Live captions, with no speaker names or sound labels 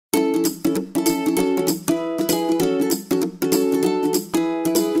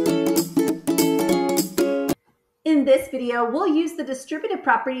In this video, we'll use the distributive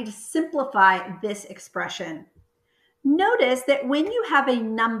property to simplify this expression. Notice that when you have a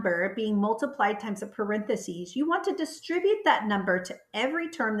number being multiplied times a parentheses, you want to distribute that number to every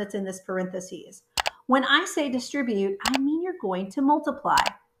term that's in this parentheses. When I say distribute, I mean you're going to multiply.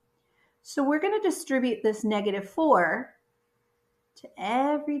 So we're going to distribute this -4 to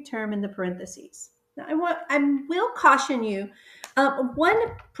every term in the parentheses. Now I will caution you,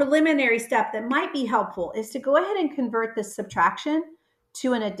 one preliminary step that might be helpful is to go ahead and convert this subtraction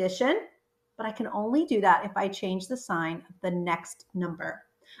to an addition, but I can only do that if I change the sign of the next number.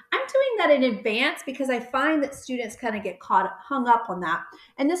 I'm doing that in advance because I find that students kind of get hung up on that,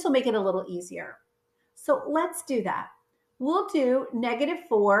 and this will make it a little easier. So let's do that. We'll do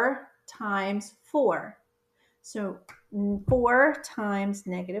 -4 times 4. So 4 times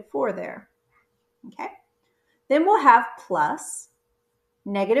 -4 there. Okay. Then we'll have plus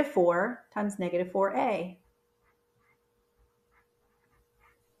 -4 times -4a.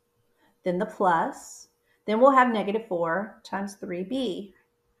 Then the plus. Then we'll have -4 times 3b.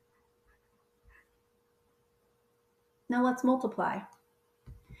 Now let's multiply.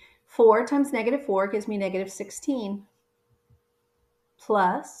 4 times -4 gives me -16.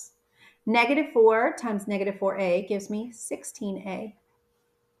 Plus -4 times -4a gives me 16a.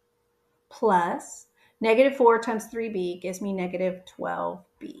 Plus -4 times 3b gives me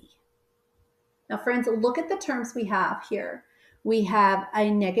 -12b. Now, friends, look at the terms we have here. We have a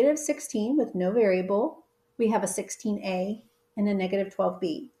 -16 with no variable. We have a 16a and a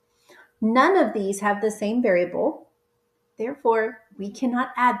 -12b. None of these have the same variable. Therefore, we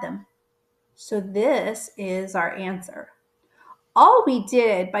cannot add them. So this is our answer. All we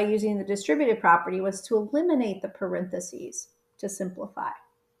did by using the distributive property was to eliminate the parentheses to simplify.